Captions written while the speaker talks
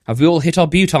Have we all hit our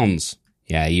butons?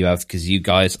 Yeah, you have, because you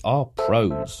guys are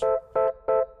pros.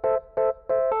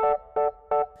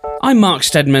 I'm Mark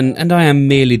Steadman, and I am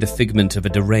merely the figment of a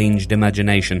deranged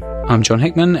imagination. I'm John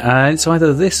Hickman. It's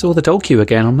either this or the Dole Queue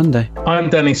again on Monday.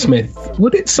 I'm Danny Smith.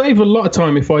 Would it save a lot of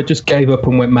time if I just gave up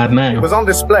and went mad now? It was on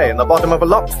display in the bottom of a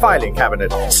locked filing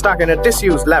cabinet, stuck in a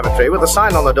disused lavatory with a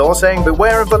sign on the door saying,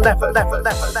 "Beware of the leopard."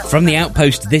 From The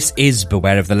Outpost, this is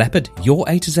Beware of the Leopard, your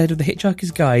A to Z of the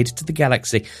Hitchhiker's Guide to the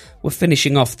Galaxy. We're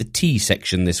finishing off the T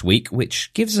section this week,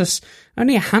 which gives us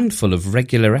only a handful of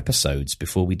regular episodes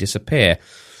before we disappear.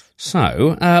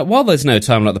 So, while there's no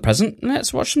time like the present,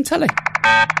 let's watch some telly.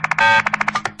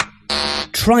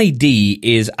 Tri-D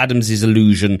is Adams'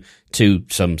 allusion to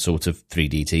some sort of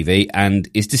 3D TV and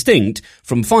is distinct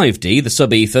from 5D, the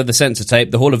sub-ether, the sensor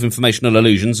tape, the Hall of Informational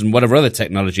Illusions, and whatever other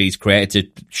technology is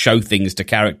created to show things to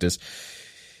characters.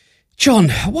 John,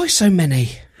 why so many?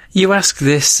 You ask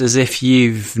this as if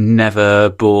you've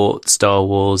never bought Star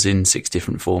Wars in 6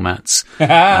 different formats.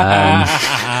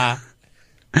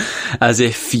 As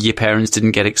if your parents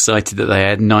didn't get excited that they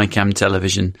had Nicam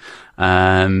television.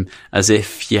 As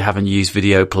if you haven't used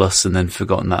Video Plus and then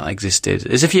forgotten that existed.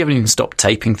 As if you haven't even stopped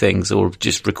taping things or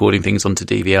just recording things onto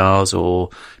DVRs or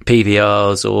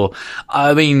PVRs or,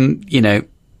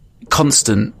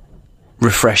 constant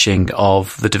refreshing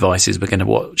of the devices we're going to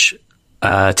watch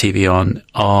TV on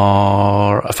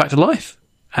are a fact of life.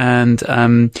 And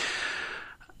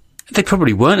they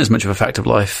probably weren't as much of a fact of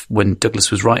life when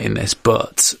Douglas was writing this,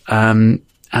 but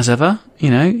as ever,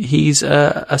 he's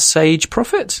a sage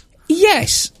prophet.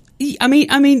 Yes, I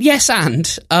mean, yes,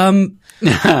 and I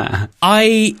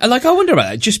wonder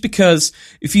about that just because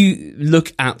if you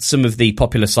look at some of the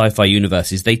popular sci-fi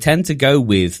universes, they tend to go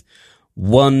with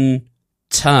one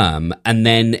term and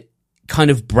then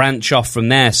kind of branch off from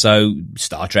there. So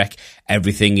Star Trek,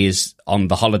 everything is on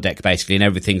the holodeck basically, and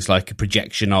everything's like a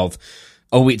projection of,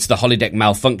 oh, it's the holodeck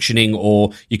malfunctioning,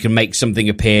 or you can make something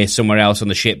appear somewhere else on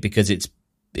the ship because it's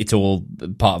all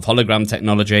part of hologram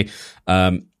technology.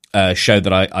 A show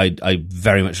that I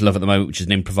very much love at the moment, which is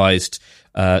an improvised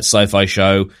sci-fi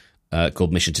show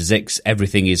called Mission to Zix.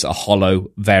 Everything is a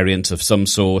holo variant of some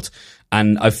sort,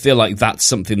 and I feel like that's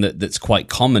something that's quite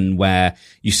common, where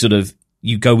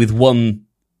you go with one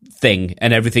thing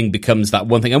and everything becomes that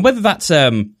one thing. And whether that's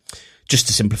just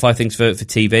to simplify things for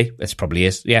TV, this probably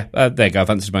is. Yeah, there you go. I've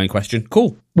answered my own question.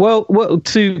 Cool. Well,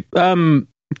 to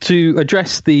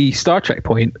address the Star Trek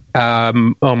point, oh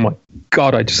my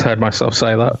God, I just heard myself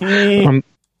say that.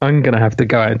 I'm going to have to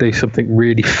go out and do something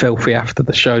really filthy after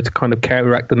the show to kind of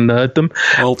counteract the nerddom.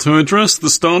 Well, to address the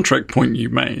Star Trek point you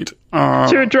made.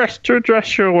 To address your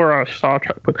Star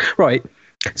Trek point. Right.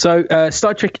 So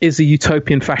Star Trek is a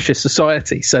utopian fascist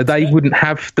society, so they wouldn't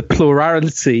have the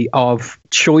plurality of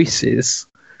choices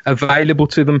available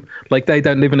to them. Like, they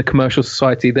don't live in a commercial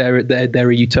society. They're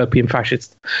a utopian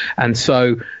fascist, and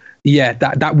so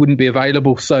that wouldn't be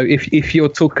available. So if you're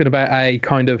talking about a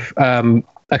kind of a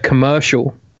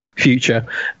commercial future,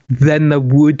 then there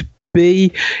would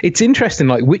be. It's interesting,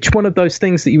 like, which one of those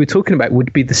things that you were talking about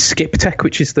would be the skip tech,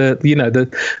 which is the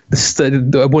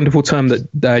wonderful term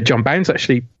that John Bounds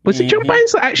actually was. It John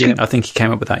Bounds that actually? Yeah, I think he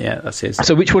came up with that. Yeah, that's his.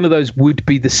 So which one of those would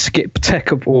be the skip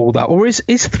tech of all that, or is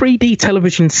 3D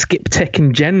television skip tech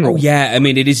in general? Oh, yeah, I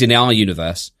mean, it is in our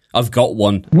universe. I've got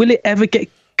one. Will it ever get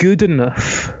good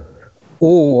enough,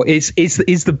 or is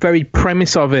the very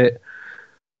premise of it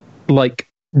like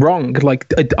wrong?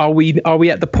 Like, are we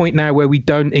at the point now where we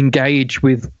don't engage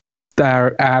with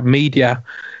our media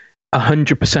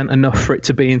 100% enough for it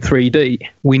to be in 3D?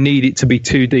 We need it to be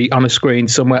 2D on a screen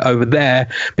somewhere over there,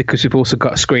 because we've also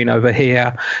got a screen over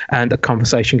here and a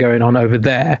conversation going on over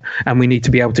there, and we need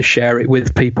to be able to share it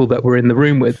with people that we're in the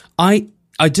room with. I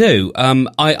do.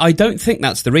 I don't think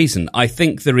that's the reason. I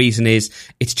think the reason is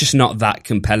it's just not that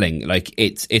compelling. Like,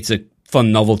 it's a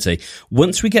fun novelty.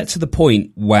 Once we get to the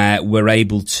point where we're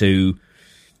able to,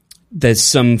 there's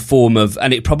some form of,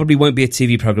 and it probably won't be a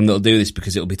TV program that'll do this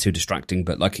because it'll be too distracting,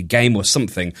 but like a game or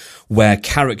something where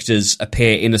characters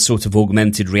appear in a sort of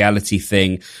augmented reality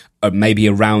thing, or maybe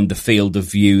around the field of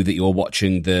view that you're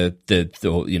watching playing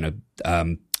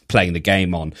the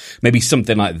game on. Maybe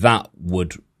something like that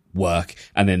would work,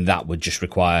 and then that would just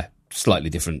require slightly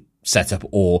different setup,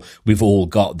 or we've all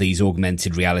got these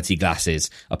augmented reality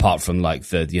glasses, apart from like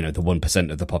the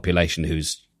 1% of the population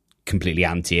who's completely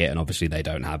anti it, and obviously they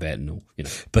don't have it, and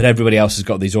but everybody else has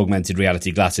got these augmented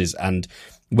reality glasses, and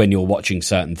when you're watching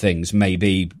certain things,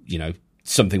 maybe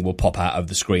something will pop out of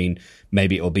the screen.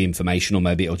 Maybe it'll be informational,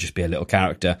 maybe it'll just be a little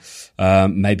character,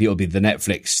 maybe it'll be the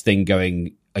Netflix thing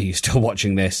going, are you still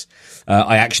watching this?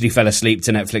 I actually fell asleep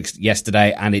to Netflix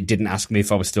yesterday, and it didn't ask me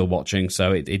if I was still watching,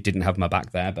 so it didn't have my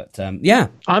back there. But yeah,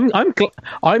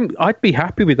 I'd be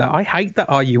happy with that. I hate that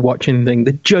 "Are you watching" thing.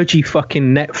 The judgy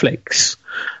fucking Netflix,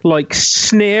 like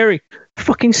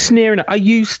fucking sneering. Are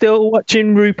you still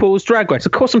watching RuPaul's Drag Race?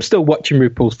 Of course, I'm still watching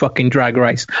RuPaul's fucking Drag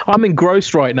Race. I'm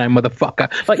engrossed right now,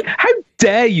 motherfucker. Like, how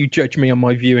dare you judge me on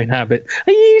my viewing habit?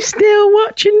 Are you still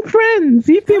watching Friends?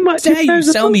 You've been watching. Dare you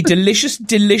sell me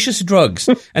delicious drugs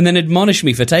and then admonish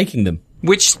me for taking them?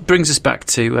 Which brings us back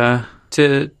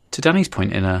to Danny's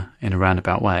point in a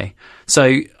roundabout way.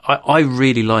 So I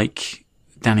really like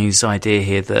Danny's idea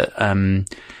here that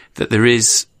that there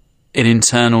is an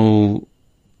internal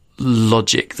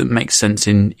logic that makes sense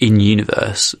in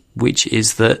universe, which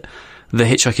is that the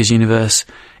Hitchhiker's universe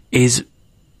is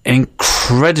an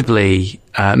incredibly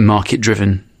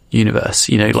market-driven universe.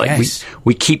 You know, like yes.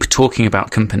 we keep talking about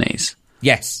companies.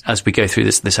 Yes, as we go through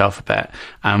this alphabet,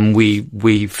 and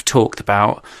we've talked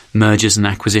about mergers and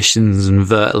acquisitions and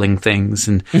vertling things,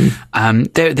 and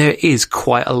there is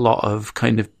quite a lot of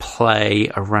kind of play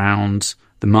around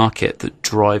the market that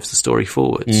drives the story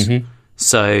forwards. Mm-hmm.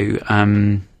 So I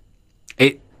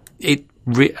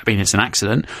mean, it's an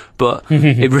accident, but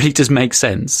it really does make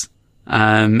sense.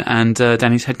 And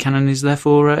Danny's headcanon is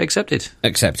therefore accepted.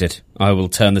 Accepted. I will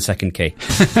turn the second key.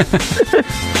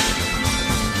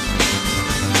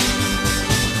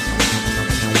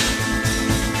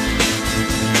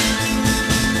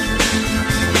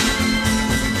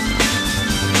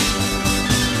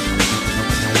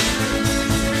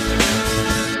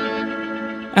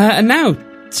 And now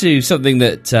to something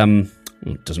that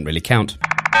doesn't really count.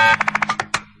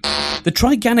 The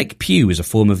Triganic Pew is a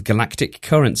form of galactic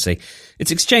currency. Its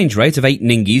exchange rate of 8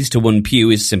 ningies to 1 pew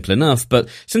is simple enough, but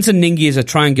since a ningie is a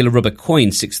triangular rubber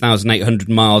coin 6,800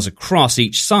 miles across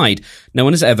each side, no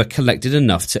one has ever collected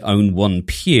enough to own 1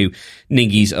 pew.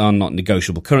 Ningies are not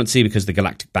negotiable currency because the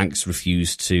galactic banks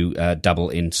refuse to dabble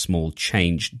in small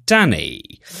change. Danny,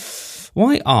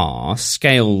 why are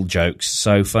scale jokes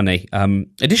so funny?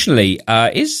 Additionally,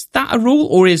 is that a rule,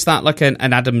 or is that like an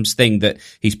Adams thing that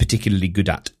he's particularly good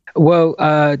at? Well,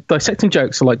 dissecting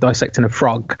jokes are like dissecting a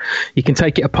frog. You can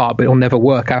take it apart, but it'll never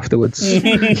work afterwards.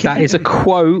 That is a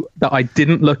quote that I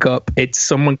didn't look up. It's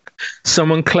someone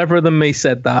cleverer than me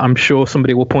said that. I'm sure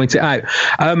somebody will point it out.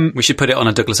 We should put it on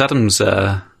a Douglas Adams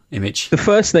image. The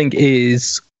first thing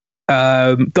is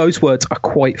those words are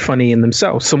quite funny in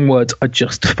themselves. Some words are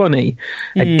just funny.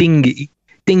 A dingy,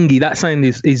 that sound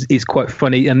is quite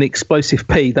funny. And the explosive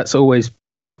P, that's always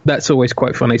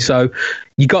quite funny. So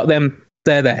you got them.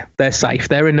 They're there. They're safe.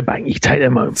 They're in the bank. You take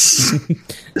them home.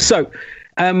 So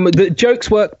the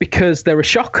jokes work because they're a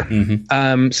shock.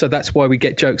 Mm-hmm. So that's why we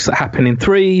get jokes that happen in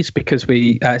threes, because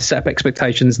we set up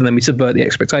expectations and then we subvert the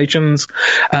expectations.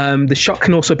 The shock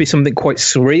can also be something quite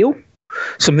surreal,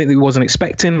 something that we wasn't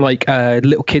expecting. Like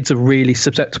little kids are really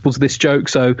susceptible to this joke.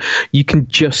 So you can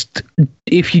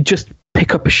if you just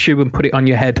pick up a shoe and put it on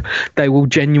your head, they will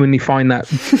genuinely find that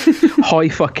high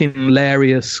fucking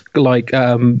hilarious, like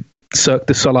Cirque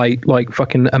du Soleil, like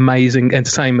fucking amazing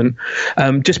entertainment.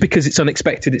 Just because it's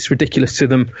unexpected, it's ridiculous to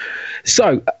them.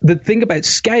 So the thing about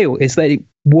scale is that it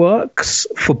works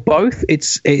for both.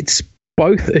 It's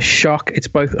both a shock, it's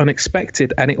both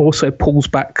unexpected, and it also pulls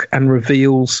back and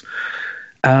reveals,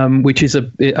 which is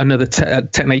another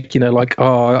technique. You know, like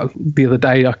the other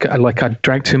day, I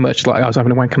drank too much, like I was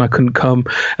having a wank and I couldn't come,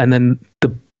 and then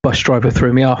the bus driver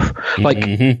threw me off. Like.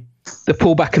 Mm-hmm. The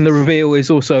pullback and the reveal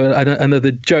is also another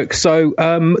joke. So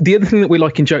the other thing that we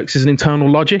like in jokes is an internal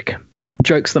logic.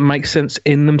 Jokes that make sense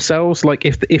in themselves. Like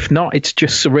if not, it's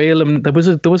just surreal. And there was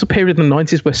a period in the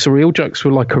 90s where surreal jokes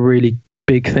were like a really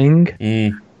big thing. Do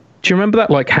you remember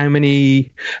that? Like how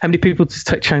many people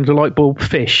to change a light bulb?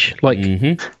 Fish. Like,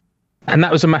 and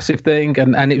that was a massive thing.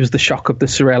 And it was the shock of the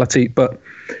surreality. But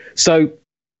so.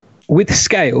 With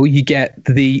scale, you get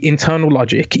the internal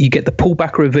logic, you get the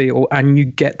pullback reveal, and you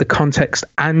get the context,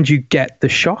 and you get the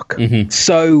shock. Mm-hmm.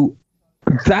 So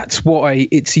that's why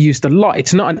it's used a lot.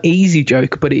 It's not an easy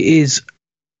joke, but it is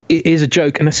a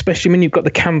joke, and especially when you've got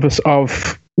the canvas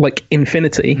of like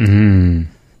infinity. Mm-hmm.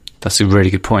 That's a really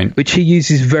good point. Which he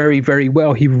uses very, very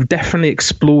well. He definitely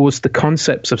explores the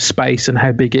concepts of space and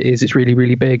how big it is. It's really,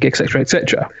 really big, etc.,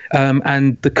 etc.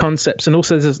 And the concepts, and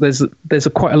also there's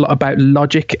quite a lot about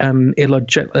logic and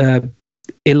illogic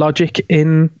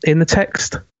in the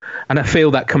text. And I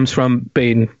feel that comes from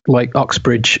being like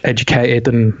Oxbridge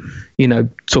educated and, you know,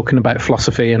 talking about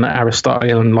philosophy and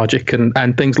Aristotle and logic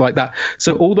and things like that.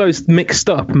 So all those mixed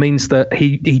up means that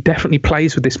he definitely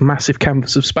plays with this massive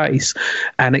canvas of space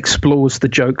and explores the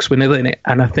jokes within it.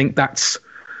 And I think that's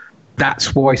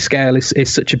that's why scale is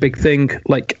such a big thing.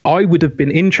 Like, I would have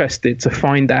been interested to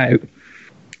find out,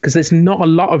 because there's not a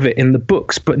lot of it in the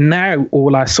books, but now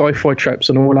all our sci-fi tropes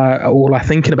and all our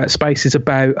thinking about space is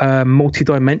about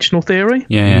multi-dimensional theory.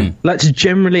 Yeah. That's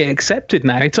generally accepted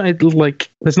now. It's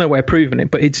like, there's no way of proving it,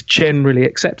 but it's generally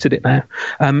accepted it now.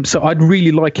 So I'd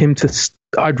really like him to.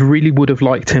 I'd really would have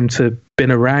liked him to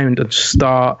been around and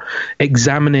start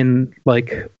examining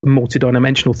like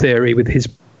multi-dimensional theory with his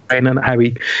brain and how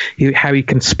he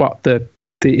can spot the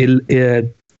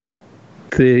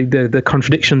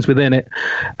contradictions within it,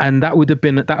 and that would have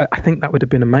been that. I think that would have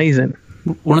been amazing.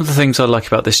 One of the things I like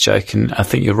about this joke, and I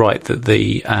think you're right, that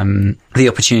the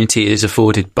opportunity is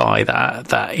afforded by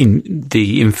that in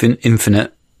the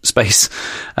infinite space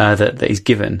that he's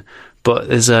given. But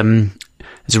there's a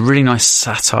really nice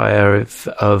satire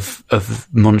of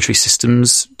monetary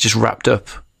systems just wrapped up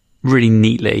really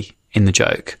neatly in the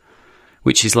joke,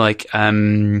 which is like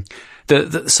so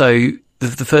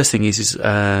the first thing is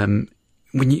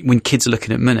when kids are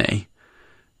looking at money,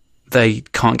 they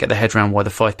can't get their head around why the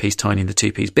 5p is tiny and the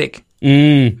 2p is big.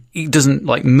 It doesn't,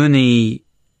 like, money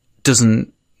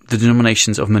doesn't, the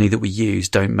denominations of money that we use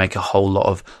don't make a whole lot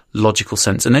of logical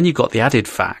sense. And then you've got the added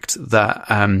fact that,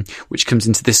 which comes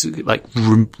into this, like,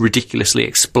 ridiculously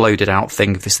exploded out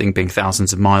thing of this thing being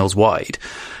thousands of miles wide.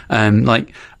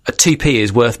 Like, a 2p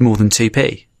is worth more than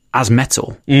 2p as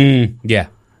metal. Yeah.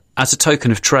 As a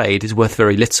token of trade, is worth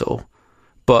very little.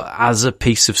 But as a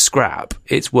piece of scrap,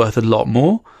 it's worth a lot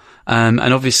more. And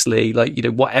obviously, like, you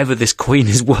know, whatever this coin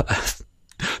is worth,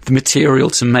 the material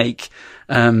to make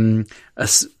a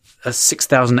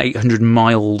 6,800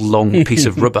 mile long piece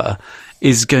of rubber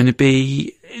is going to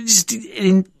be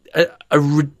a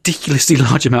ridiculously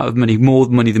large amount of money, more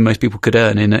money than most people could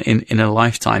earn in a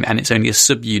lifetime. And it's only a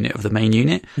subunit of the main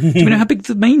unit. Do we know how big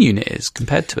the main unit is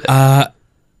compared to it?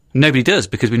 Nobody does,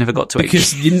 because we never got to it.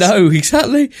 Because you know,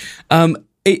 exactly.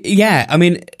 Yeah, I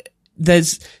mean,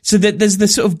 there's the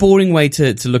sort of boring way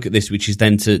to look at this, which is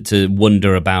then to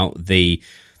wonder about the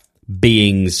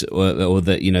beings or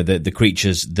the, you know, the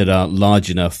creatures that are large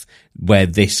enough where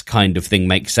this kind of thing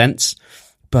makes sense.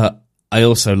 But I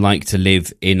also like to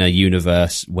live in a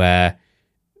universe where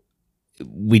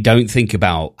we don't think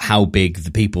about how big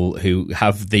the people who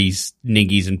have these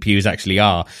ningies and pews actually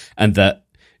are, and that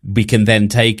we can then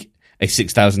take a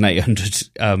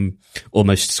 6,800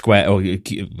 almost square, or,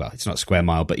 well, it's not square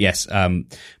mile, but yes,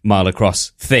 mile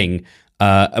across thing.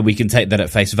 And we can take that at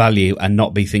face value and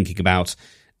not be thinking about,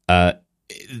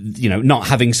 you know, not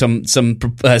having some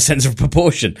sense of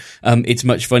proportion. It's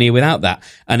much funnier without that,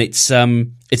 and it's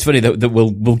funny that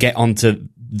we'll get onto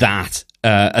that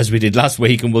as we did last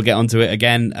week, and we'll get onto it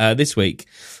again this week.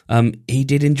 He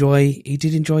did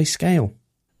enjoy scale.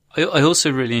 I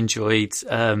also really enjoyed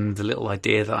the little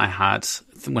idea that I had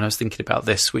when I was thinking about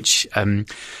this, which, you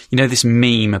know, this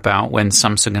meme about when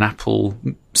Samsung and Apple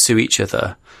sue each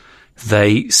other,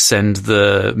 they send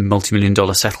the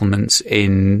multi-million-dollar settlements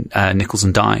in nickels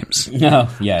and dimes.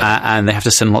 Oh, yeah. And they have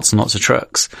to send lots and lots of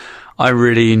trucks. I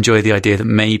really enjoy the idea that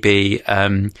maybe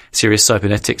Sirius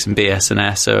Cybernetics and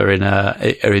BS&S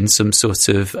are in some sort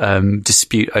of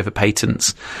dispute over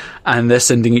patents, and they're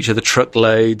sending each other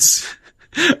truckloads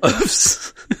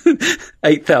of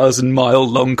 8,000 mile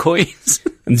long coins.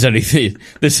 And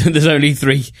there's only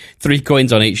three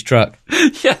coins on each truck.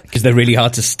 Yeah, because they're really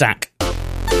hard to stack.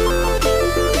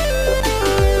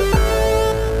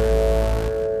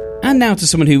 And now to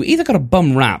someone who either got a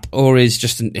bum rap or is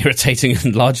just an irritating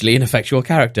and largely ineffectual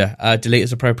character. Delete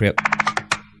as appropriate.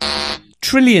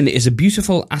 Trillian is a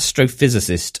beautiful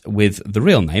astrophysicist with the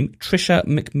real name Tricia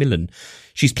McMillan.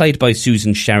 She's played by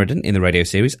Susan Sheridan in the radio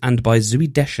series and by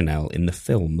Zooey Deschanel in the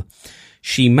film.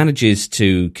 She manages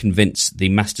to convince the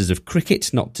Masters of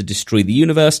Cricket not to destroy the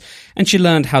universe, and she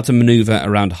learned how to manoeuvre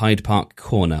around Hyde Park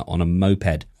Corner on a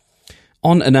moped.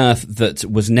 On an Earth that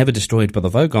was never destroyed by the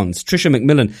Vogons, Tricia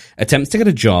McMillan attempts to get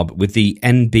a job with the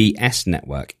NBS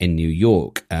network in New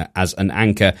York as an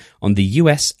anchor on the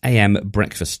US AM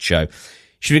breakfast show.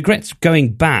 She regrets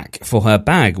going back for her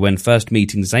bag when first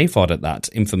meeting Zaphod at that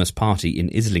infamous party in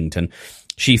Islington.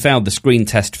 She failed the screen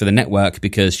test for the network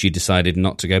because she decided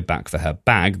not to go back for her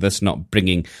bag, thus not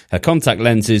bringing her contact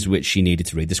lenses, which she needed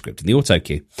to read the script in the auto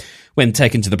cue. When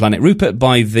taken to the planet Rupert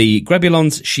by the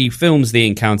Grebulons, she films the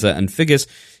encounter and figures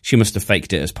she must have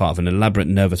faked it as part of an elaborate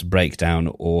nervous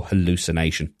breakdown or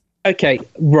hallucination. Okay,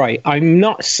 right. I'm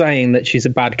not saying that she's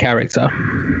a bad character.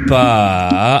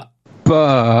 But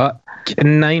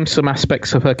Name some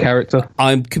aspects of her character.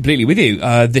 I'm completely with you.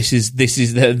 This is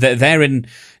therein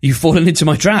you've fallen into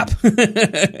my trap.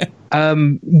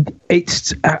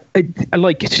 It's I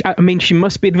mean, she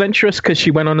must be adventurous because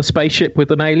she went on a spaceship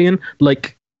with an alien.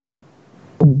 Like,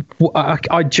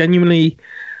 I genuinely,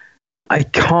 I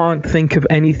can't think of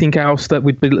anything else that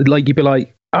would be like, you'd be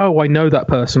like, oh, I know that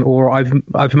person, or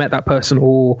I've met that person,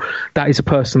 or that is a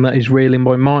person that is real in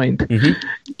my mind. Mm-hmm.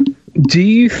 Do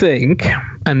you think,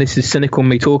 and this is cynical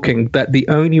me talking, that the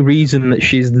only reason that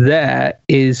she's there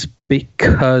is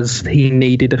because he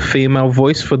needed a female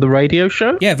voice for the radio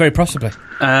show? Yeah, very possibly.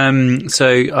 So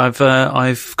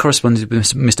I've corresponded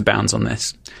with Mr. Bounds on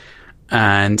this,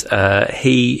 and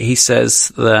he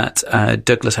says that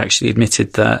Douglas actually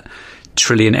admitted that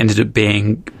Trillian ended up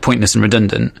being pointless and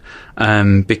redundant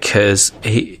because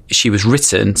she was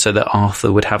written so that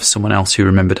Arthur would have someone else who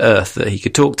remembered Earth that he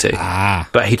could talk to.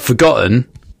 But he'd forgotten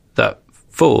that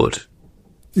Ford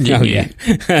knew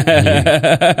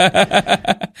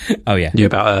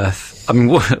about Earth. I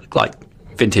mean, like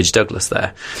vintage Douglas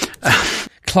there.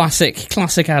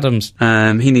 Classic Adams.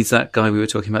 He needs that guy we were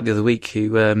talking about the other week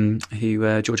who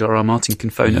George R.R. Martin can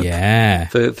phone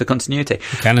up for continuity.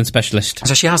 Canon specialist.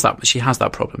 So she has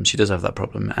that problem. She does have that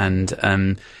problem,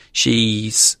 and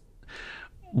she's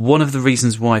one of the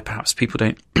reasons why perhaps people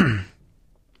don't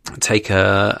take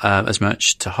her as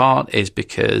much to heart is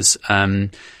because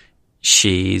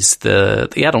she's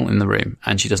the adult in the room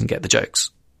and she doesn't get the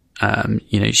jokes.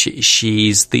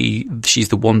 She's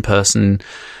the one person.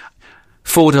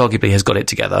 Ford arguably has got it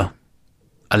together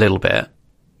a little bit,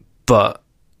 but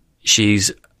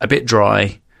she's a bit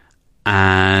dry,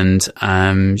 and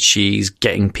she's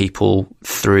getting people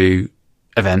through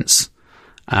events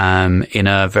in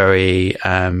a very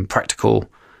practical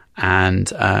and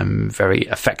very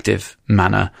effective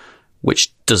manner,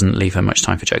 which doesn't leave her much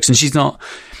time for jokes. And she's not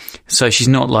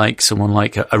like someone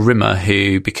like a Rimmer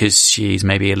who, because she's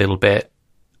maybe a little bit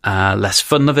less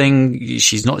fun-loving,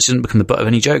 she doesn't become the butt of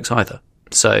any jokes either.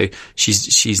 So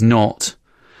she's not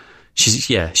the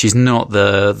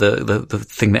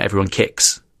thing that everyone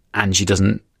kicks, and she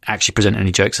doesn't actually present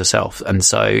any jokes herself. And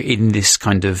so in this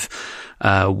kind of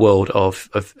world of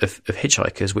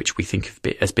hitchhikers, which we think of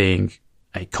as being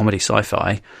a comedy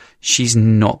sci-fi, she's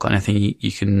not got anything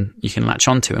you can latch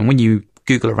onto. And when you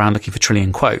Google around looking for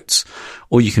Trillian quotes,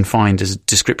 all you can find is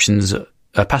descriptions.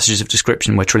 Passages of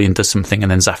description where Trillian does something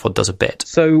and then Zaphod does a bit.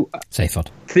 So Zaphod.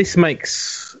 This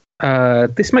makes a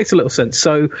little sense.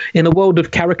 So in a world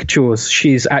of caricatures,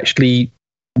 she's actually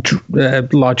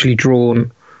largely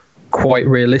drawn quite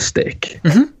realistic,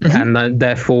 and then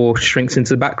therefore shrinks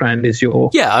into the background. Is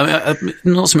your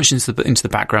not so much into the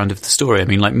background of the story. I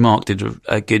mean, like Mark did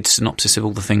a good synopsis of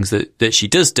all the things that she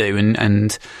does do,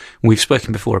 and we've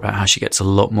spoken before about how she gets a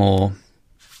lot more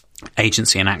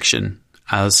agency and action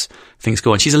as things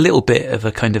go on. She's a little bit of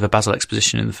a kind of a Basil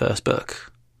exposition in the first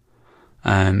book,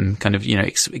 kind of,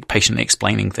 patiently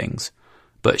explaining things,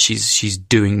 but she's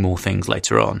doing more things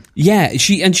later on. Yeah,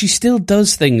 she still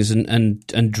does things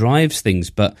and drives things,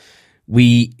 but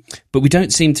we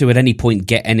don't seem to at any point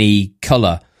get any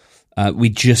colour. We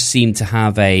just seem to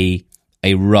have a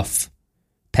rough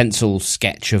pencil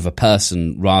sketch of a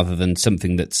person rather than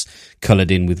something that's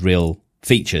coloured in with real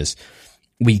features.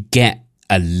 We get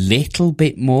a little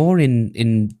bit more in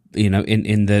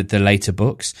the later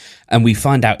books, and we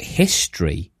find out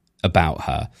history about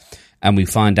her, and we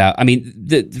find out, I mean,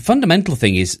 the fundamental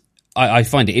thing is, I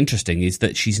find it interesting, is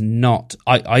that she's not,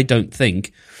 I don't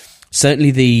think,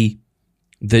 certainly the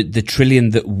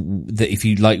Trillian that if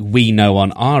you like we know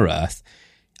on our Earth,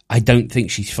 I don't think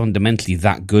she's fundamentally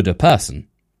that good a person.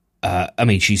 I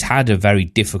mean, she's had a very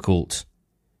difficult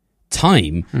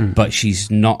time, but she's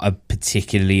not a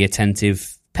particularly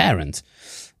attentive parent.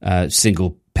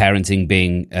 Single parenting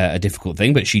being a difficult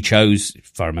thing, but she chose,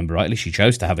 if I remember rightly,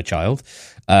 to have a child.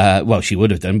 Well, she would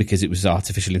have done because it was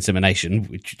artificial insemination,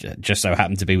 which just so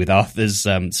happened to be with Arthur's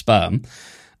sperm.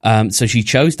 So she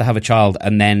chose to have a child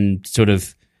and then sort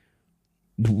of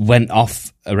went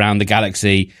off around the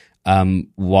galaxy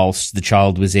whilst the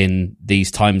child was in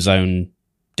these time zone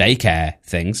daycare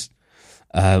things.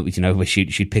 Where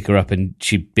she'd pick her up and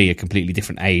she'd be a completely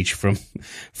different age from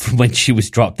when she was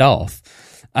dropped off.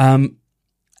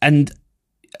 And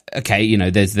okay,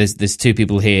 there's two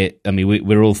people here. I mean,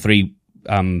 we're all three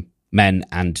men,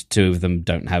 and two of them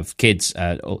don't have kids,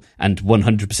 and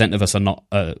 100% of us are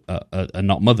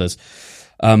not mothers.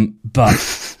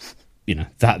 But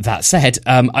that said,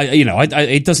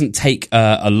 it doesn't take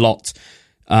a lot.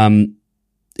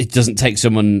 it doesn't take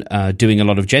someone doing a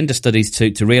lot of gender studies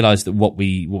to realize that what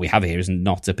we have here is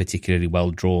not a particularly well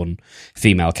drawn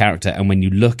female character. And when you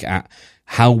look at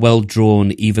how well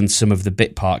drawn even some of the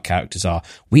bit part characters are,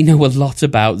 we know a lot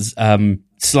about Slarty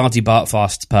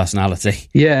Bartfast's personality.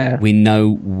 Yeah, we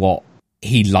know what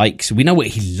he likes. We know what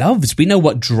he loves. We know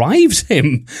what drives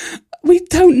him. We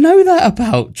don't know that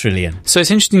about Trillian. So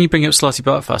it's interesting you bring up Slarty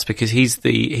Bartfast, because he's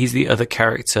the other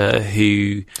character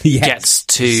who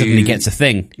suddenly gets a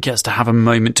thing, gets to have a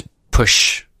moment to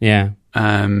push,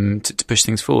 to push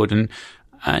things forward, and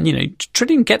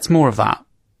Trillian gets more of that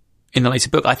in the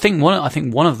later book. I think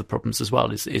one of the problems as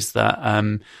well is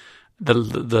that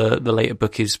the later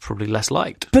book is probably less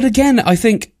liked. But again, I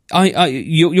think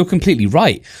you're completely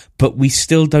right. But we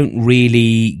still don't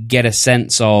really get a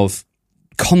sense of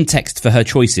context for her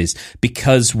choices,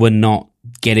 because we're not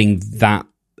getting that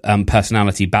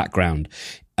personality background.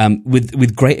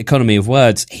 With great economy of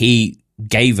words, he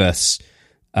gave us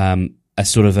a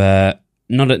sort of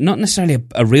not necessarily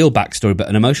a real backstory, but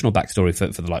an emotional backstory for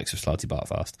the likes of Slarty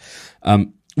Bartfast,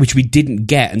 which we didn't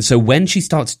get. And so when she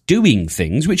starts doing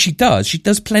things, which she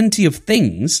does plenty of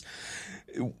things,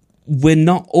 we're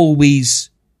not always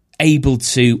able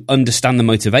to understand the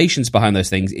motivations behind those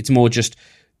things. It's more just,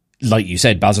 like you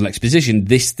said, Basil exposition.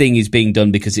 This thing is being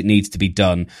done because it needs to be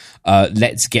done.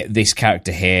 Let's get this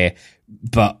character here,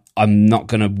 but I'm not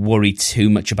going to worry too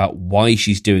much about why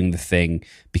she's doing the thing,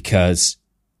 because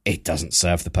it doesn't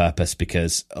serve the purpose,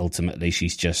 because ultimately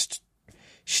she's just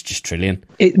Trillian.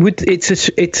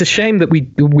 It's a shame that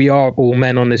we are all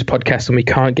men on this podcast and we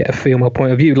can't get a female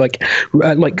point of view. Like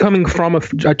coming from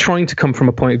trying to come from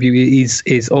a point of view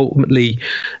is ultimately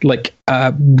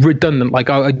redundant. Like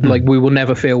we will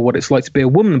never feel what it's like to be a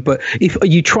woman. But if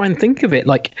you try and think of it,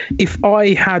 like if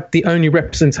I had the only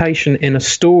representation in a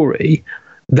story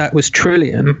that was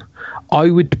Trillian, I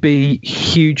would be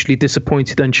hugely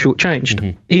disappointed and shortchanged.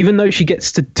 Mm-hmm. Even though she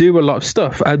gets to do a lot of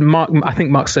stuff. I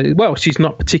think Mark said, well, she's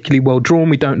not particularly well drawn.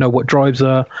 We don't know what drives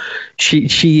her.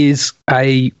 She's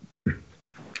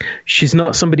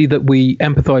not somebody that we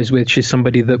empathize with. She's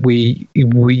somebody that we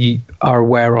are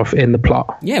aware of in the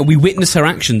plot. Yeah, we witness her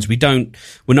actions. We're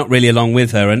not really along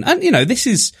with her. And this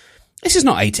is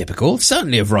not atypical,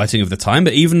 certainly of writing of the time,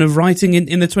 but even of writing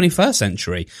in the 21st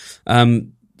century.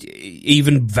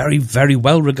 Even very, very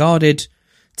well-regarded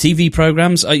TV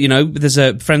programs. There's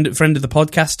a friend of the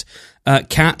podcast,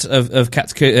 Kat of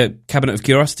Kat's Cabinet of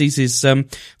Curiosities, is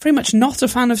very much not a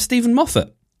fan of Stephen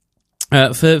Moffat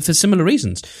for similar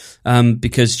reasons,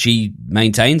 because she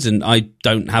maintains, and I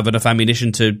don't have enough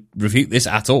ammunition to refute this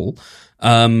at all,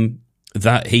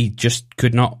 that he just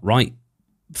could not write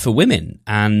for women.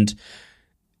 And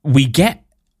we get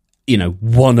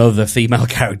one other female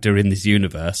character in this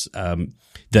universe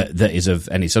that is of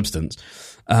any substance,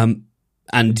 and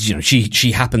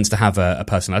she happens to have a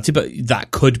personality, but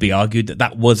that could be argued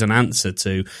that was an answer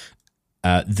to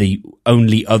the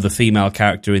only other female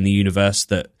character in the universe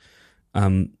that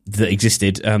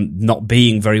existed not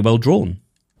being very well drawn.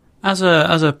 As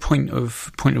a point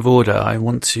of order, I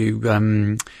want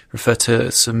to refer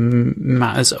to some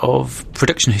matters of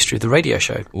production history of the radio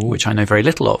show, which I know very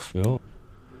little of. Sure.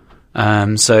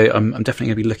 So I'm definitely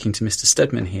going to be looking to Mr.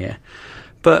 Stedman here.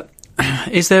 But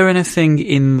is there anything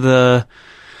in the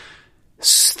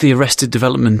arrested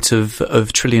development of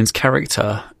Trillian's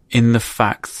character in the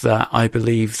fact that I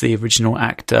believe the original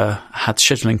actor had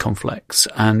scheduling conflicts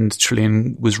and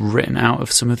Trillian was written out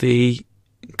of some of the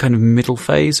kind of middle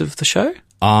phase of the show?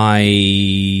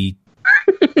 I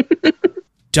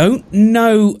don't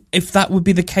know if that would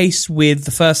be the case with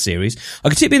the first series. I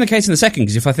could see it being the case in the second,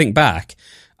 because if I think back,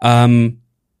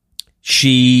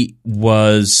 she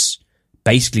was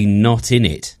basically not in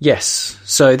it. Yes.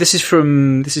 So this is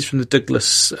from the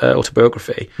Douglas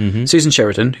autobiography. Mm-hmm. Susan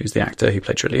Sheridan, who's the actor who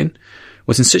played Trillian,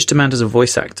 was in such demand as a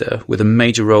voice actor with a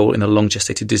major role in a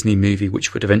long-gestated Disney movie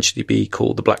which would eventually be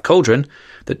called The Black Cauldron,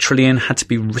 that Trillian had to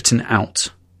be written out.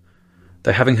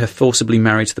 Though having her forcibly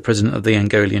married to the president of the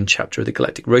Angolian chapter of the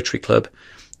Galactic Rotary Club,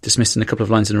 dismissed in a couple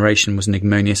of lines of narration, was an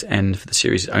ignominious end for the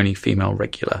series' only female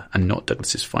regular, and not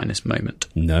Douglas's finest moment.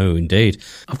 No, indeed.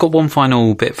 I've got one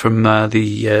final bit from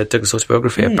the Douglas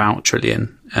autobiography about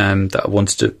Trillian that I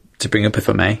wanted to bring up, if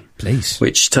I may. Please.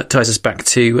 Which ties us back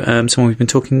to someone we've been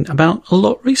talking about a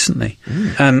lot recently.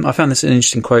 I found this an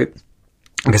interesting quote,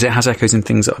 because it has echoes in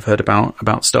things that I've heard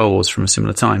about Star Wars from a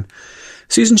similar time.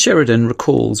 Susan Sheridan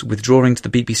recalls withdrawing to the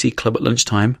BBC club at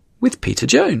lunchtime with Peter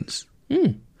Jones.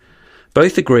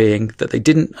 Both agreeing that they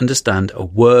didn't understand a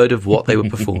word of what they were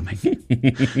performing,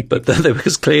 but that there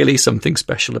was clearly something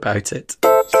special about it.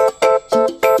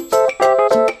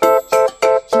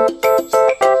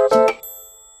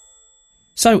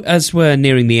 So, as we're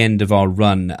nearing the end of our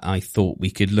run, I thought we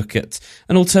could look at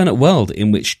an alternate world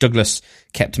in which Douglas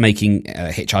kept making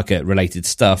Hitchhiker-related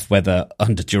stuff, whether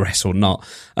under duress or not.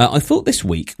 I thought this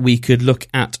week we could look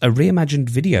at a reimagined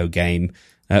video game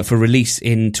for release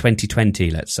in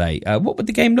 2020, let's say. What would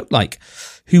the game look like?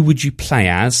 Who would you play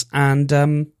as? And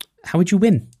how would you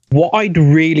win? What I'd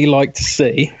really like to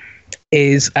see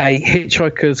is a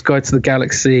Hitchhiker's Guide to the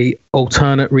Galaxy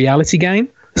alternate reality game.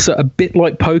 So a bit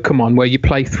like Pokemon, where you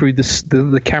play through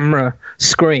the camera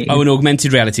screen. Oh, an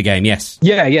augmented reality game, yes.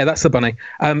 Yeah, that's the bunny.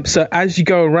 So as you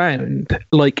go around,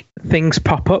 like, things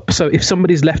pop up. So if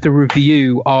somebody's left a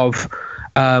review of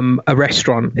a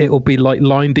restaurant, it'll be like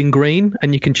lined in green,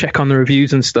 and you can check on the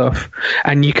reviews and stuff,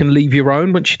 and you can leave your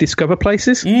own once you discover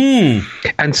places.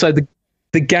 And so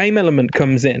the game element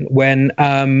comes in when,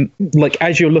 like,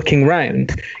 as you're looking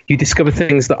around, you discover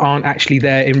things that aren't actually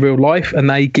there in real life, and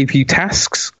they give you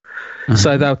tasks.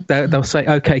 So they'll say,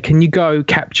 okay, can you go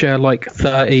capture like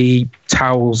 30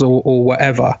 towels or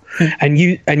whatever, and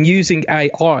using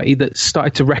AI that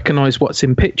started to recognize what's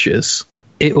in pictures,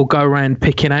 it will go around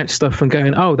picking out stuff and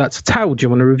going, oh, that's a towel. Do you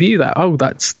want to review that? Oh,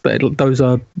 those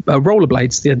are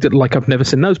rollerblades. Yeah, like, I've never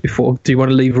seen those before. Do you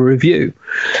want to leave a review?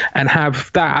 And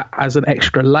have that as an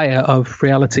extra layer of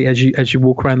reality as you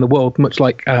walk around the world, much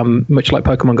like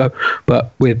Pokemon Go,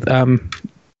 but with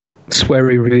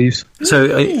sweary reviews.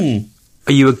 So,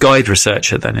 are you a guide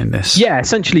researcher then in this? Yeah,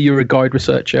 essentially, you're a guide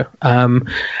researcher, and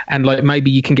like, maybe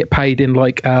you can get paid in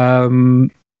like.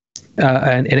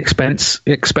 In expense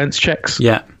checks.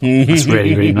 Yeah, that's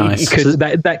really, really nice. Because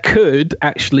that could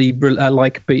actually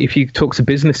be, if you talk to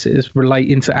businesses, relate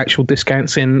into actual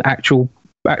discounts in actual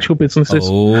businesses.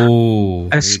 Oh,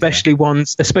 especially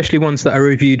ones that are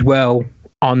reviewed well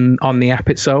on the app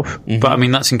itself. But I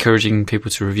mean, that's encouraging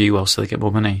people to review well so they get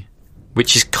more money,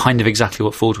 which is kind of exactly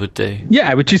what Ford would do.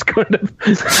 Yeah, which is kind of...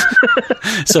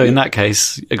 So in that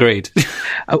case, agreed.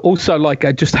 Also, like,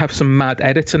 I just have some mad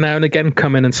editor now and again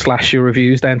come in and slash your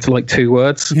reviews down to like 2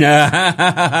 words.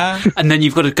 And then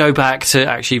you've got to go back to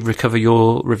actually recover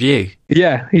your review.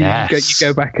 Yeah, you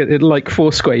go back at it, like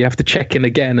Foursquare, you have to check in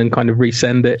again and kind of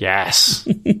resend it. Yes.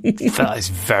 That is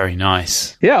very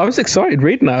nice. Yeah, I was excited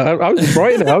reading that. I was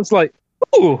writing it. I was like,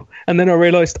 oh, and then I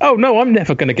realised, oh no, I'm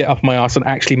never going to get off my arse and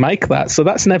actually make that. So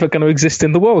that's never going to exist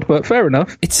in the world. But fair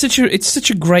enough. It's such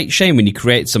a great shame when you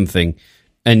create something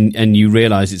and you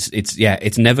realise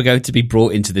it's never going to be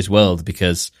brought into this world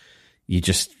because it's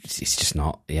just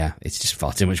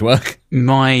far too much work.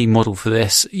 My model for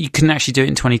this, you can actually do it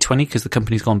in 2020 because the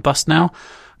company's gone bust now.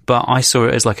 But I saw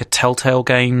it as like a Telltale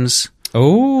Games.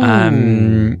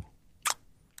 Oh.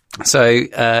 So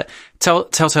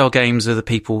Telltale Games are the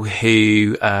people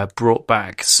who brought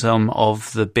back some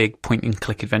of the big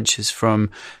point-and-click adventures from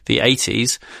the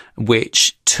 80s,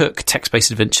 which took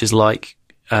text-based adventures like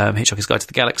Hitchhiker's Guide to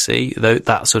the Galaxy,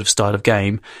 that sort of style of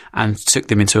game, and took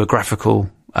them into a graphical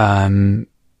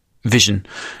vision.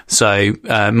 So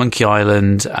Monkey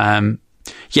Island...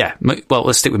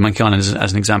 let's stick with Monkey Island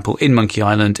as an example. In Monkey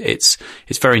Island, it's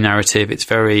very narrative. It's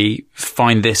very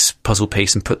find this puzzle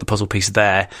piece and put the puzzle piece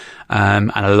there,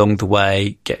 and along the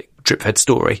way get drip-fed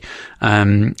story.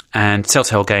 And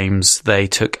Telltale Games, they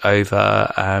took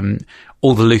over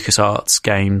all the LucasArts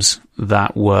games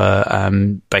that were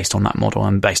based on that model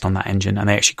and based on that engine, and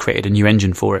they actually created a new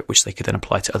engine for it, which they could then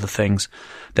apply to other things.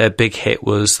 Their big hit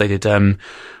was they did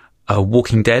a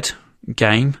Walking Dead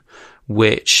game,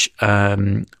 which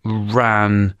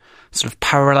ran sort of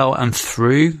parallel and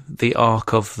through the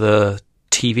arc of the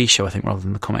TV show, I think, rather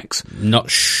than the comics. Not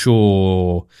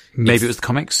sure. Maybe it was the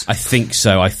comics? I think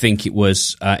so. I think it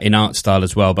was in art style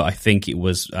as well, but I think it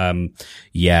was,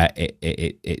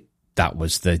 that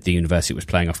was the universe it was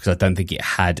playing off, because I don't think it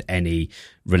had any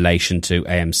relation to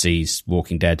AMC's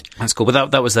Walking Dead. That's cool.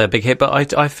 But that was their big hit.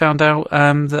 But I found out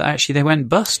that actually they went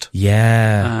bust.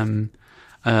 Yeah.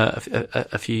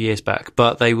 A few years back,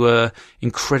 but they were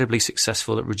incredibly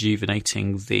successful at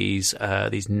rejuvenating these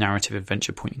narrative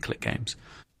adventure point and click games.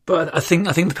 But I think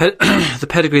the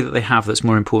pedigree that they have that's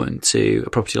more important to a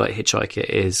property like Hitchhiker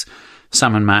is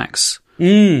Sam & Max,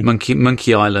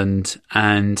 Monkey Island,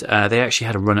 and they actually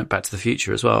had a run at Back to the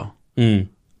Future as well.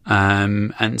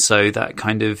 And so that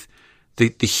kind of the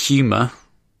humour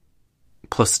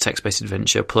plus the text-based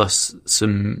adventure plus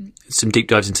some deep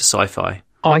dives into sci-fi.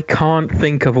 I can't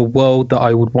think of a world that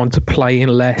I would want to play in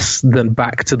less than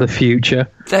Back to the Future.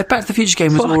 Their Back to the Future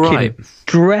game was all right.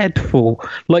 Dreadful.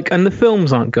 Like, and the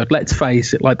films aren't good. Let's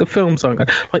face it. Like, the films aren't good.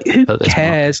 Like, who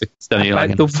cares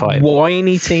about the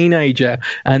whiny teenager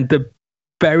and the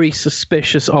very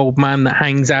suspicious old man that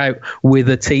hangs out with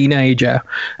a teenager,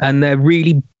 and they're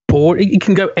really bored. He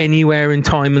can go anywhere in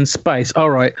time and space. All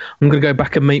right, I'm going to go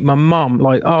back and meet my mum.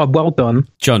 Like, oh, well done.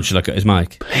 John should look at his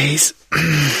mic. Please.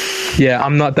 Yeah,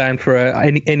 I'm not down for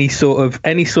any sort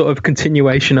of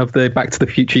continuation of the Back to the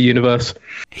Future universe.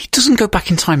 He doesn't go back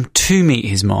in time to meet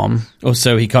his mom.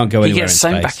 Also, he can't go He anywhere gets in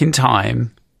sent space. back in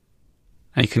time.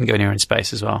 And he couldn't go anywhere in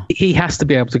space as well. He has to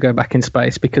be able to go back in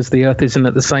space because the Earth isn't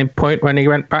at the same point when he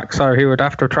went back, so he would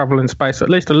have to travel in space at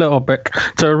least a little bit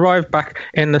to arrive back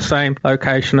in the same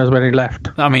location as when he left.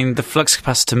 I mean, the flux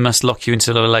capacitor must lock you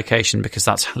into a location because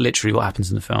that's literally what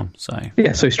happens in the film. So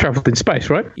Yeah, so he's travelled in space,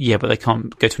 right? yeah, but they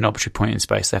can't go to an arbitrary point in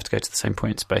space. They have to go to the same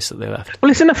point in space that they left. Well,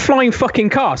 it's in a flying fucking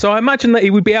car, so I imagine that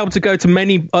he would be able to go to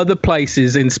many other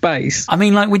places in space. I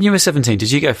mean, like when you were 17, did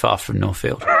you go far from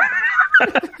Northfield?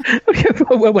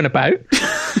 Well, went about.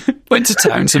 Went to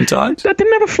town sometimes. I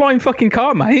didn't have a flying fucking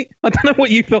car, mate. I don't know what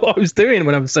you thought I was doing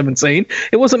when I was 17.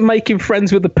 It wasn't making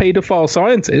friends with a paedophile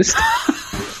scientist.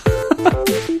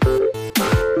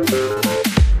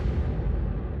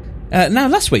 Now,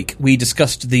 last week, we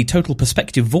discussed the total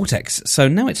perspective vortex, so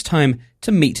now it's time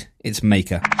to meet its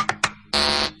maker.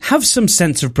 Have some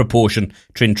sense of proportion,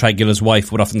 Trin Tragula's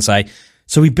wife would often say,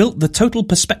 so he built the total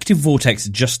perspective vortex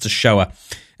just to show her.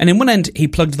 And in one end, he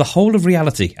plugged the whole of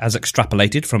reality as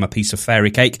extrapolated from a piece of fairy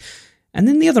cake, and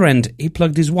in the other end, he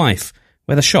plugged his wife,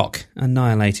 where the shock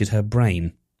annihilated her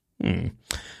brain.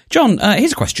 John,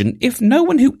 here's a question. If no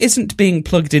one who isn't being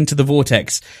plugged into the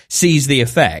vortex sees the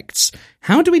effects,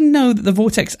 how do we know that the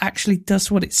vortex actually does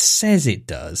what it says it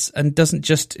does and doesn't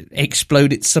just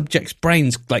explode its subject's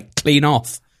brains, like, clean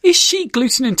off? Is she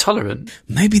gluten intolerant?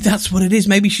 Maybe that's what it is.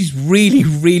 Maybe she's really,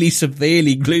 really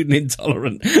severely gluten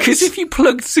intolerant. Because if you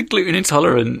plugged the gluten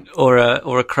intolerant or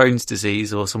a Crohn's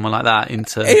disease or someone like that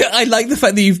into, I like the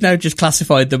fact that you've now just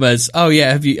classified them as, oh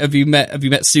yeah, have you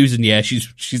met Susan? Yeah,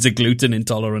 she's a gluten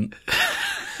intolerant.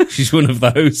 She's one of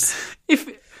those.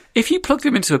 if you plug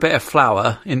them into a bit of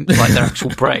flour in like their actual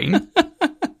brain,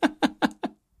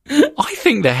 I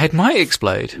think their head might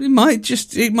explode. It might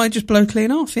just blow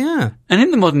clean off. Yeah. And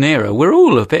in the modern era, we're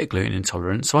all a bit gluten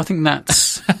intolerant, so I think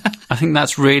that's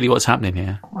really what's happening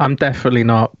here. I'm definitely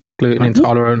not gluten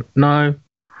intolerant. No,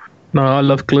 I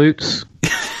love glutes.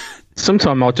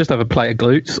 Sometimes I'll just have a plate of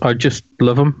glutes. I just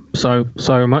love them so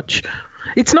much.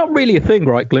 It's not really a thing,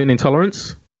 right? Gluten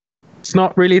intolerance. It's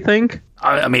not really a thing.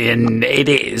 I mean, it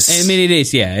is. I mean, it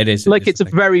is. Yeah, it is. Like, it's a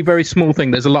very, very small thing.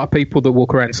 There's a lot of people that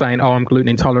walk around saying, "Oh, I'm gluten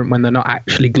intolerant," when they're not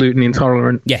actually gluten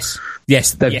intolerant. Yes,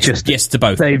 yes to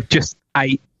both. They've just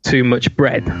ate too much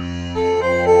bread.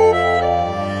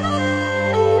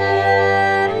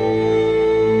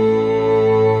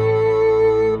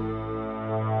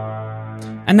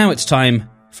 And now it's time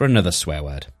for another swear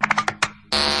word.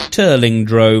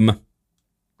 Turlingdrome.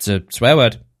 It's a swear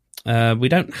word. We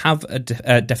don't have a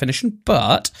definition,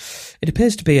 but it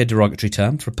appears to be a derogatory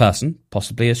term for a person,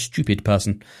 possibly a stupid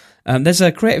person. There's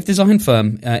a creative design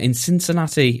firm in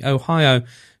Cincinnati, Ohio,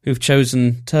 who've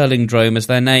chosen Turlingdrome as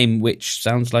their name, which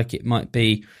sounds like it might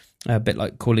be a bit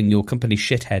like calling your company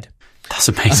shithead. That's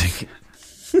amazing.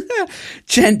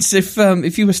 Gents,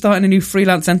 if you were starting a new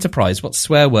freelance enterprise, what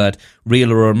swear word,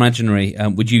 real or imaginary,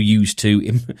 would you use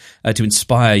to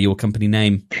inspire your company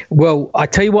name? Well, I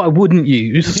tell you what I wouldn't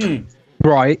use,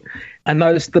 right? And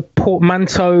those the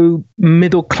portmanteau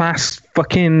middle class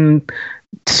fucking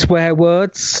swear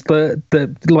words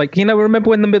that like, you know,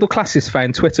 remember when the middle classes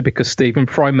found Twitter because Stephen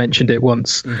Fry mentioned it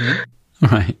once? Mm-hmm.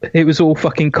 Right. It was all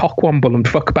fucking cockwomble and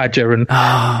fuck badger and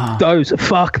those,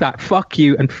 fuck that, fuck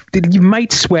you. And you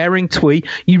made swearing twee.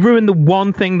 You ruined the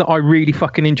one thing that I really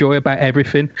fucking enjoy about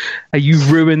everything. You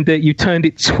ruined it. You turned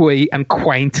it twee and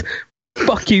quaint.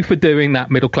 Fuck you for doing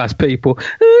that, middle class people.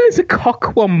 He's a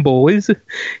cockwomble.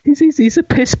 He's a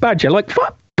piss badger. Like,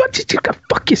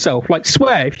 fuck yourself. Like,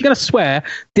 swear. If you're going to swear,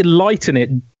 delight in it,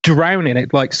 drown in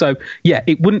it. Like, so, yeah,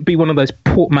 it wouldn't be one of those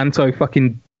portmanteau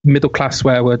fucking middle class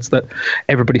swear words that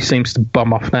everybody seems to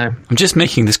bum off now. I'm just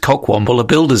making this cockwomble a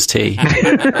builder's tea.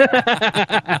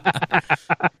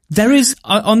 There is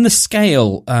on the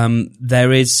scale.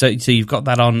 There is so you've got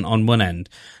that on one end,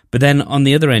 but then on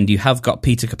the other end you have got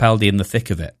Peter Capaldi in the thick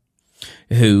of it,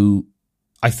 who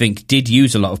I think did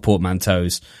use a lot of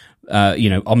portmanteaus.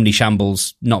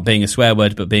 Omnishambles not being a swear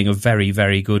word, but being a very,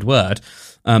 very good word.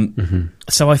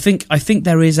 So I think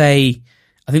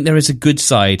there is a good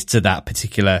side to that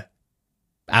particular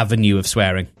avenue of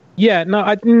swearing. Yeah,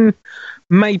 no,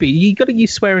 maybe you got to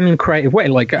use swearing in a creative way.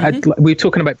 Like, like we were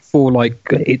talking about before, like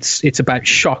it's about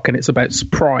shock and it's about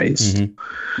surprise.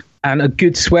 And a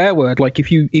good swear word, like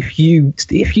if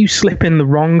you slip in the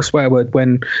wrong swear word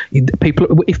when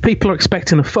if people are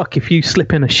expecting a fuck, if you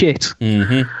slip in a shit,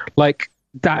 like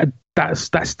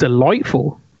that's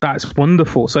delightful. That's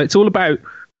wonderful. So it's all about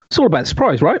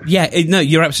surprise, right? Yeah, no,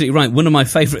 you're absolutely right. One of my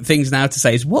favourite things now to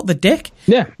say is "What the dick?"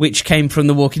 Yeah, which came from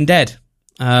The Walking Dead.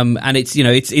 And it's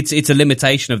it's a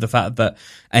limitation of the fact that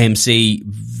AMC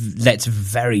lets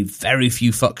very, very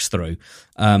few fucks through.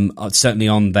 Certainly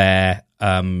on their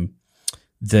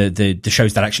the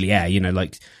shows that actually air.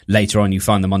 Like later on, you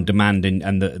find them on demand,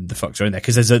 and the fucks are in there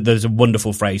because there's a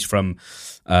wonderful phrase from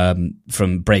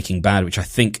Breaking Bad, which I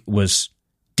think was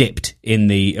dipped in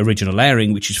the original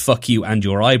airing, which is "fuck you and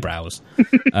your eyebrows,"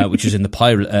 which is in the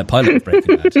pilot of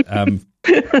Breaking Bad.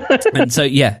 And so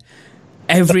yeah.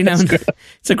 Every now and then,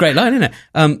 it's a great line, isn't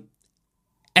it?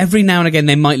 Every now and again,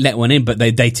 they might let one in, but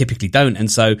they typically don't.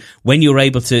 And so when you're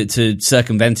able to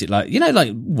circumvent it, like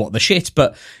what the shit,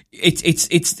 but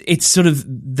it's sort of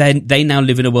they now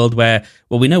live in a world where,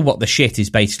 well, we know what the shit is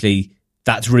basically.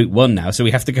 That's route 1 now, so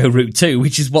we have to go route 2,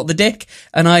 which is what the dick.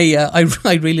 And I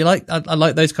really like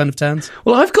those kind of terms.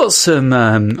 Well, I've got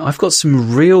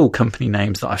some real company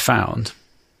names that I found,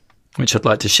 which I'd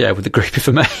like to share with the group if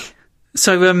I may.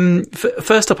 So,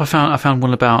 first up, I found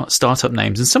one about startup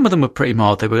names, and some of them were pretty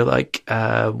mild. They were like,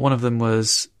 one of them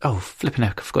was, flipping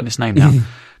heck, I've forgotten his name now.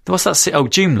 What's that?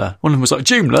 Joomla. One of them was like,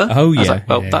 Joomla? Oh, yeah. I was like,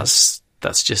 well, yeah. that's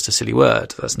just a silly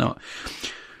word. That's not.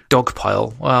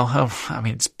 Dogpile. Well, I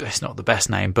mean, it's not the best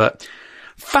name, but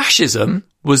Fascism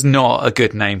was not a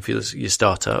good name for your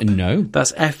startup. No.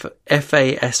 That's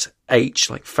F-A-S-H,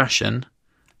 like fashion,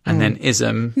 and then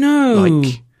ism. No.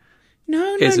 Like,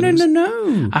 No.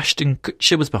 Ashton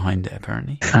Kutcher was behind it,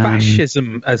 apparently.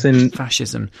 Fascism, as in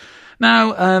fascism.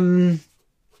 Now,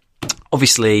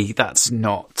 obviously, that's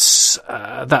not.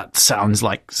 That sounds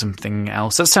like something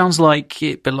else. That sounds like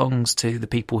it belongs to the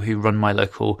people who run my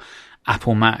local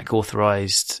Apple Mac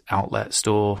authorized outlet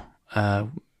store,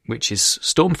 which is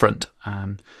Stormfront,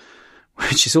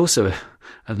 which is also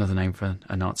another name for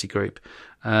a Nazi group.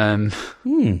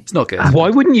 It's not good.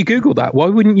 Why wouldn't you Google that? Why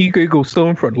wouldn't you Google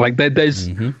Stormfront? Like there's,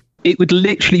 it would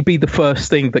literally be the first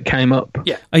thing that came up.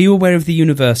 Yeah. Are you aware of the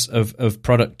universe of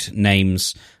product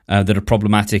names that are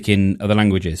problematic in other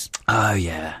languages? Oh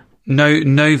yeah.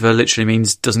 Nova literally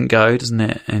means doesn't go, doesn't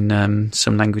it? In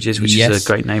some languages, which is a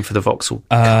great name for the Vauxhall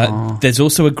car. There's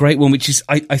also a great one, which is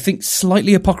I think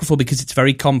slightly apocryphal because it's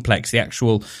very complex. The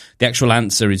actual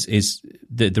answer is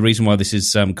the reason why this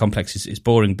is complex is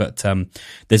boring. But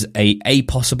there's a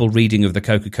possible reading of the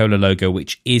Coca-Cola logo,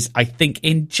 which is I think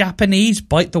in Japanese,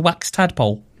 "bite the wax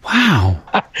tadpole." Wow.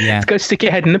 Yeah. Go stick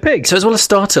your head in the pig. So as well as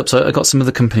startups, I got some of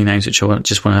the company names which I'm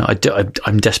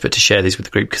desperate to share these with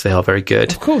the group because they are very good.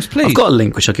 Of course, please. I've got a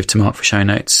link which I'll give to Mark for show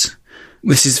notes.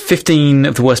 This is 15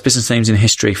 of the worst business names in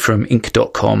history from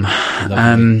Inc.com.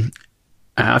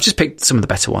 I've just picked some of the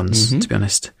better ones, to be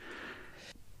honest.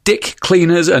 Dick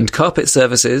Cleaners and Carpet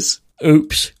Services.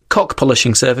 Oops. Cock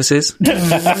Polishing Services.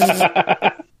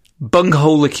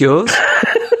 Bunghole Liqueurs.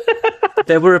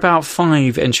 There were about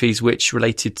 5 entries which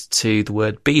related to the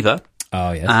word beaver.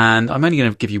 Oh, yes. And I'm only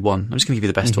going to give you one. I'm just going to give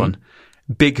you the best one.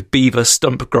 Big Beaver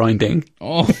Stump Grinding.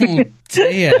 Oh,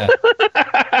 dear.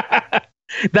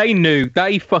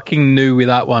 They fucking knew with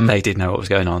that one. They did know what was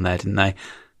going on there, didn't they?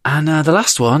 And the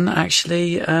last one,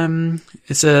 actually,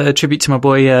 is a tribute to my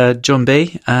boy John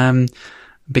B.,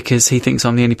 because he thinks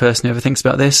I'm the only person who ever thinks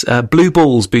about this. Blue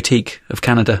Balls Boutique of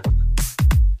Canada.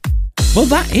 Well,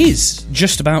 that is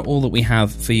just about all that we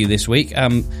have for you this week.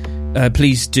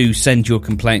 Please do send your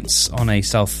complaints on a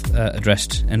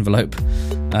self-addressed envelope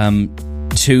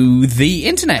to the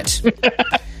internet,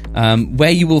 where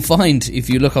you will find, if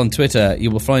you look on Twitter,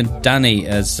 you will find Danny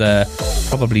as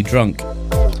probably drunk.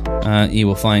 You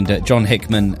will find John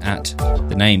Hickman at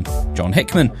the name John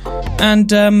Hickman.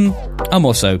 And I'm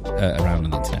also around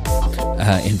on the internet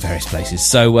in various places.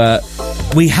 So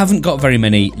we haven't got very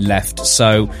many left.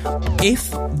 So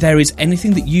if there is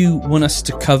anything that you want us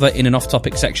to cover in an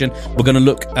off-topic section, we're going to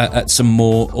look at some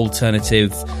more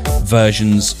alternative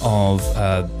versions of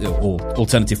or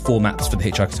alternative formats for the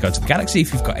Hitchhiker's Guide to the Galaxy.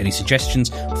 If you've got any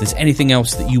suggestions, if there's anything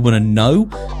else that you want to know,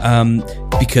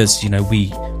 because,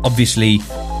 we obviously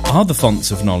are the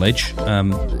fonts of knowledge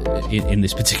in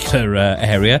this particular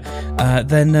area,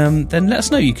 then let us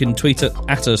know. You can tweet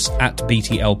at us at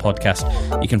BTL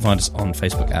Podcast. You can find us on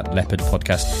Facebook at Leopard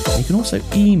Podcast. And you can also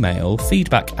email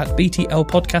feedback at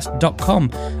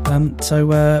btlpodcast.com.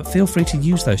 So feel free to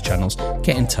use those channels,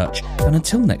 get in touch, and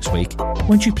until next week,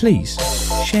 won't you please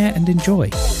share and enjoy?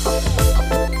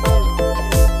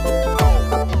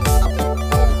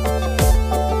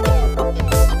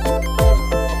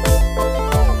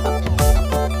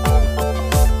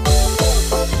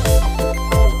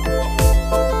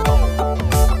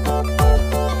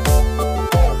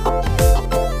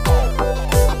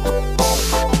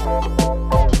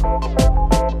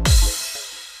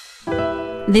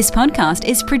 This podcast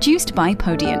is produced by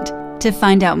Podient. To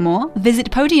find out more, visit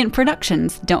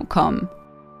podientproductions.com.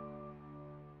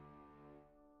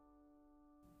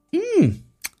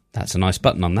 That's a nice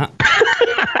button on that.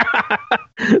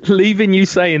 Leaving you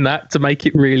saying that to make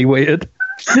it really weird.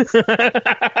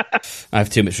 I have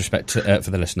too much respect for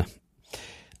the listener.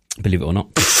 Believe it or not.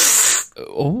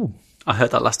 Oh, I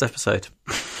heard that last episode.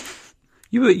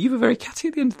 You were very catty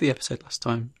at the end of the episode last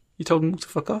time. You told them all to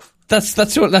fuck off.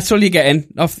 That's all you're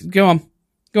getting. Off, go on.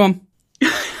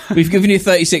 We've given you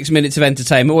 36 minutes of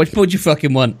entertainment. What do you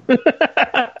fucking want?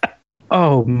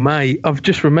 Oh, mate, I've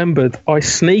just remembered I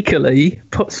sneakily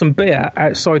put some beer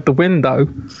outside the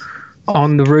window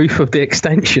on the roof of the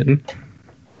extension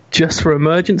just for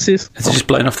emergencies. Has it just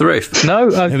blown off the roof? No,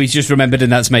 He's just remembered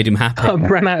and that's made him happy. I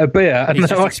ran out of beer. And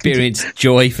He's now just I experienced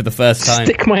joy for the first time.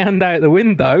 stick my hand out the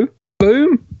window.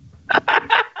 Boom.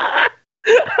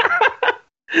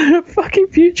 Fucking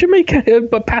future me,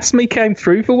 but past me came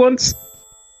through for once.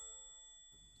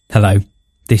 Hello.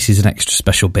 This is an extra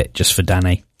special bit just for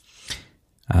Danny.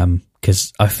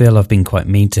 Because I feel I've been quite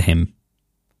mean to him,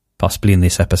 possibly in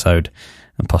this episode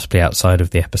and possibly outside of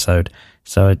the episode.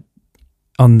 So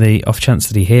on the off chance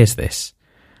that he hears this,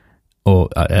 or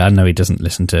I know he doesn't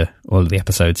listen to all of the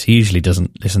episodes. He usually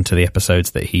doesn't listen to the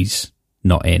episodes that he's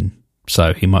not in.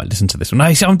 So he might listen to this one.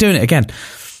 No, I'm doing it again.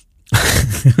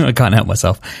 I can't help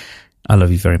myself. I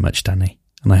love you very much, Danny.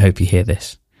 And I hope you hear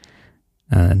this.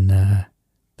 And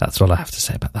that's all I have to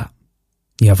say about that.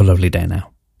 You have a lovely day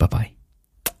now. Bye-bye.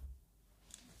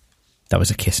 That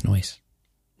was a kiss noise.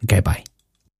 Okay, bye.